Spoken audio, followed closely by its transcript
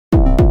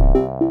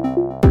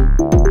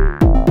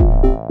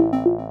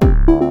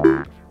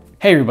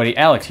Hey everybody,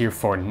 Alex here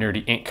for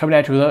Nerdy Inc. coming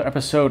at you with another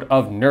episode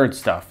of Nerd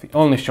Stuff, the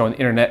only show on the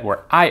internet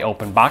where I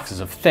open boxes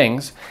of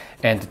things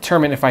and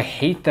determine if I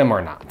hate them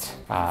or not.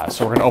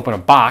 So we're going to open a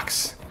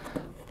box,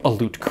 a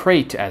loot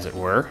crate as it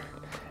were,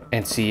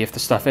 and see if the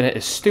stuff in it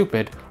is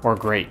stupid or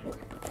great.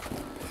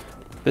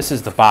 This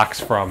is the box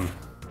from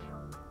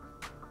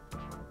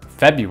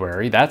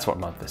February, that's what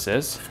month this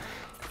is.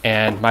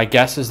 And my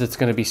guess is it's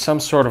going to be some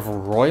sort of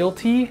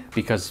royalty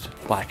because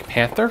Black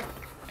Panther.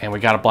 And we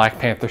got a Black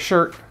Panther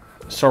shirt.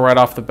 So right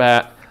off the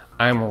bat,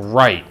 I'm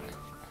right.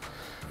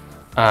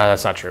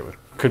 That's not true. It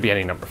could be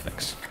any number of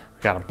things.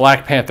 We got a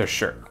Black Panther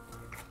shirt.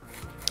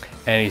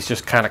 And he's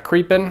just kind of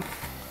creeping,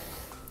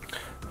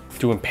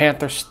 doing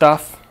Panther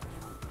stuff.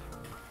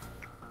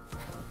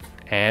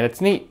 And it's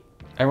neat.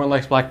 Everyone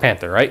likes Black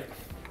Panther, right?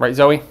 Right,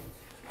 Zoe?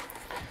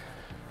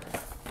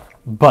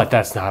 But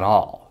that's not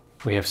all.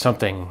 We have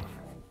something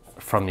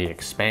from The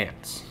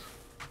Expanse.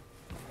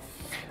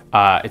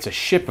 It's a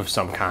ship of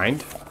some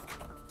kind.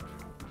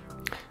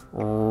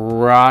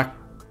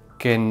 Rocinante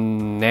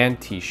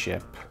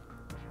ship.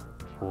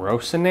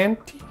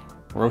 Rocinante?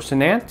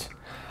 Rocinante?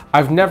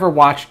 I've never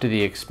watched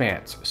The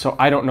Expanse, so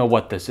I don't know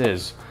what this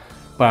is,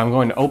 but I'm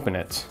going to open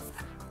it.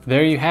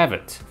 There you have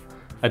it.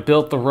 I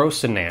built the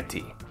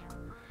Rocinante.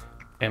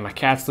 And my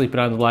cat's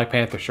sleeping on the Black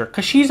Panther shirt,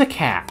 because she's a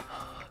cat.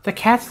 The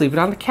cat's sleeping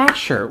on the cat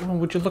shirt.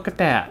 Would you look at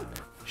that?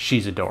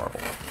 She's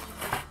adorable.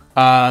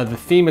 The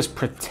theme is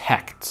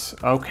protect.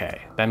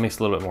 Okay, that makes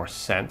a little bit more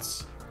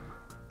sense.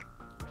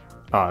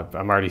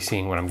 I'm already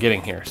seeing what I'm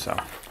getting here, so.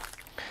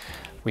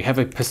 We have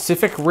a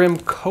Pacific Rim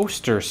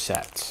coaster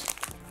set.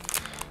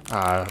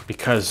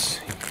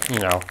 Because, you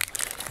know,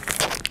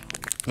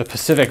 the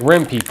Pacific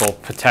Rim people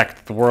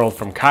protect the world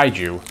from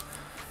kaiju,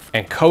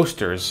 and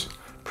coasters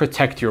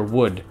protect your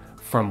wood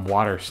from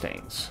water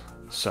stains.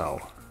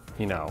 So,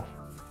 you know,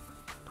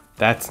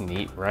 that's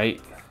neat, right?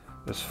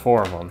 There's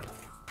 4 of them.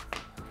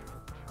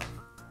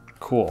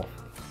 Cool.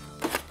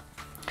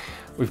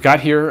 We've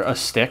got here a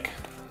stick.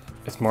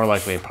 It's more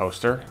likely a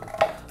poster.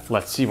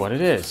 Let's see what it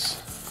is.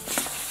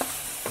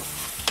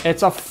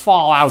 It's a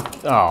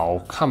Fallout.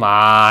 Oh, come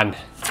on.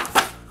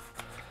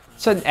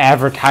 It's an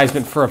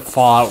advertisement for a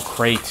Fallout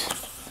crate.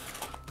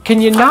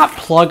 Can you not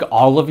plug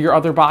all of your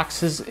other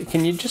boxes?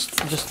 Can you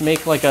just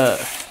make like a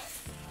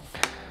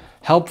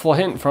helpful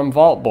hint from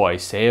Vault Boy?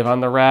 Save on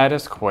the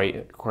raddest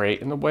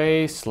crate in the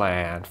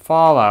wasteland.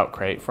 Fallout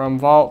crate from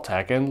Vault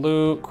Tech and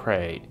Loot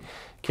Crate.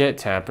 Get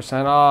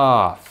 10%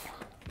 off.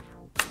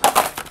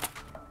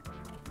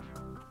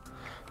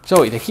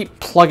 So they keep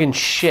plugging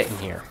shit in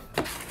here.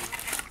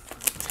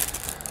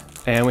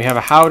 And we have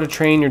a How to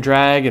Train Your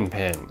Dragon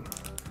pin.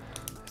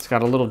 It's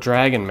got a little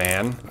dragon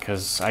man,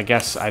 because I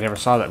guess I never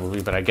saw that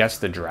movie, but I guess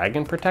the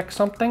dragon protects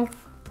something.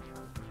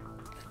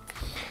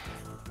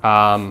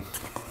 And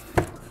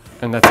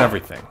that's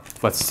everything.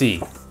 Let's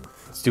see.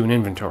 Let's do an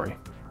inventory.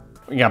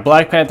 We got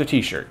Black Panther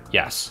t-shirt.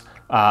 Yes.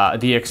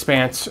 The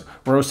Expanse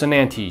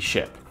Rocinante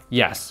ship.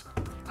 Yes.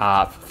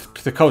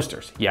 The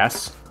coasters.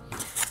 Yes.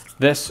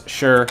 This,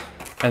 sure.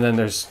 And then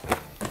there's,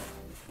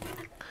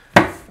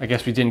 I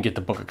guess we didn't get the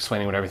book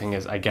explaining what everything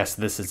is. I guess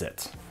this is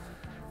it.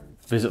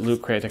 Visit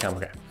lootcrate.com.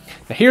 Okay.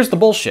 Now here's the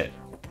bullshit.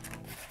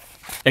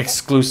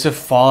 Exclusive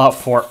Fallout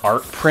 4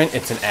 art print.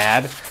 It's an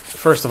ad.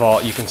 First of all,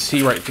 you can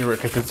see right through it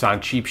because it's on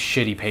cheap,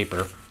 shitty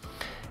paper.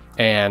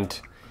 And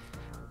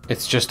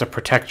it's just a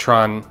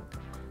Protectron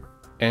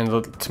and the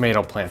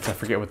tomato plants. I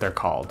forget what they're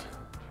called.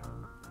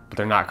 But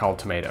they're not called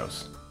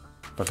tomatoes.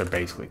 But they're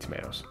basically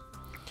tomatoes.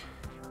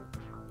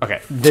 Okay,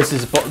 this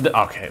is,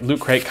 okay, Loot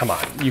Crate, come on.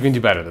 You can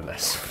do better than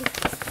this.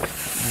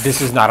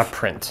 This is not a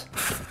print.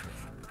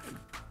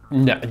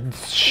 No.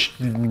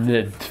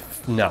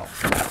 No.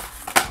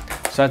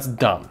 So that's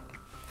dumb.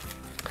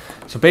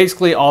 So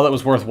basically all that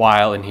was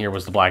worthwhile in here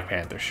was the Black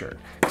Panther shirt.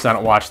 Because I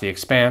don't watch The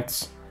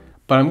Expanse.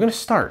 But I'm going to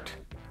start,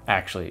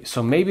 actually.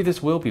 So maybe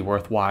this will be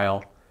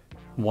worthwhile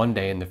one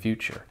day in the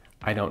future.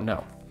 I don't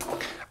know.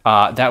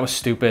 That was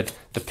stupid.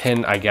 The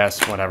pin, I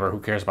guess, whatever. Who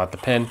cares about the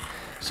pin?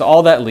 So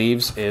all that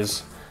leaves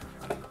is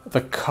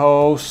the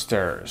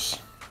coasters.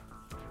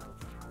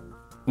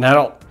 Now, I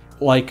don't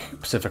like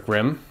Pacific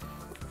Rim.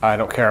 I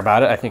don't care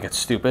about it. I think it's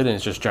stupid and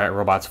it's just giant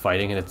robots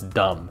fighting and it's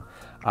dumb.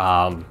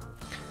 I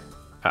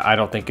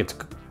don't think it's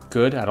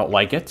good. I don't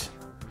like it.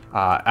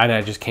 And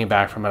I just came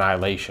back from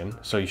Annihilation,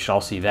 so you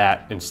shall see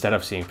that instead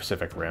of seeing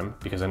Pacific Rim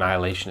because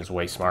Annihilation is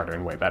way smarter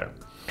and way better.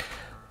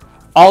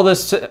 All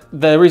this,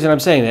 the reason I'm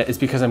saying that is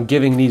because I'm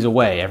giving these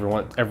away.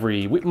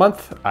 Every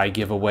month, I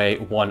give away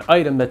one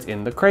item that's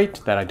in the crate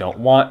that I don't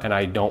want, and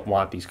I don't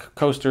want these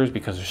coasters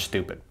because they're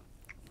stupid.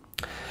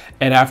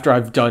 And after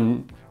I've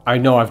done, I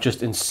know I've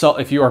just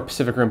if you are a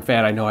Pacific Rim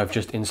fan, I know I've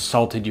just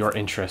insulted your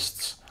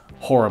interests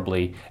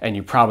horribly, and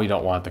you probably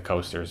don't want the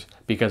coasters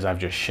because I've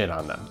just shit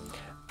on them.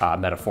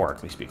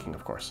 Metaphorically speaking,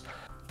 of course.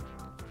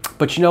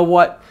 But you know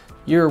what?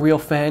 You're a real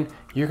fan.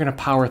 You're gonna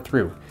power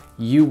through.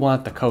 You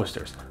want the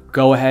coasters.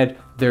 Go ahead,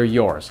 they're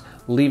yours.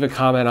 Leave a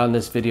comment on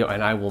this video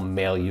and I will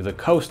mail you the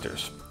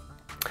coasters.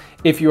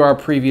 If you are a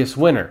previous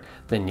winner,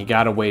 then you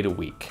gotta wait a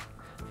week.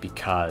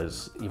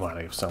 because you want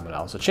to give someone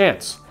else a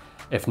chance.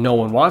 If no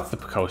one wants the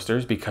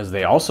coasters because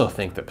they also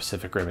think that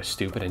Pacific Rim is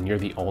stupid and you're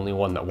the only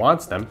one that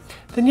wants them,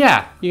 then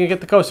yeah, you can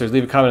get the coasters.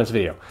 Leave a comment in this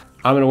video.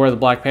 I'm going to wear the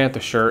Black Panther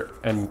shirt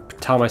and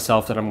tell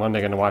myself that I'm one day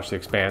going to watch The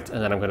Expanse,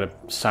 and then I'm going to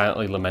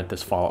silently lament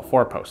this Fallout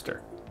 4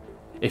 poster.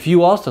 If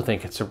you also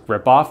think it's a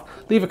ripoff,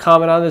 leave a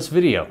comment on this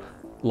video.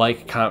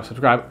 Like, comment,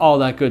 subscribe, all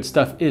that good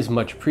stuff is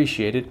much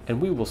appreciated,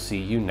 and we will see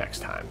you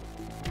next time.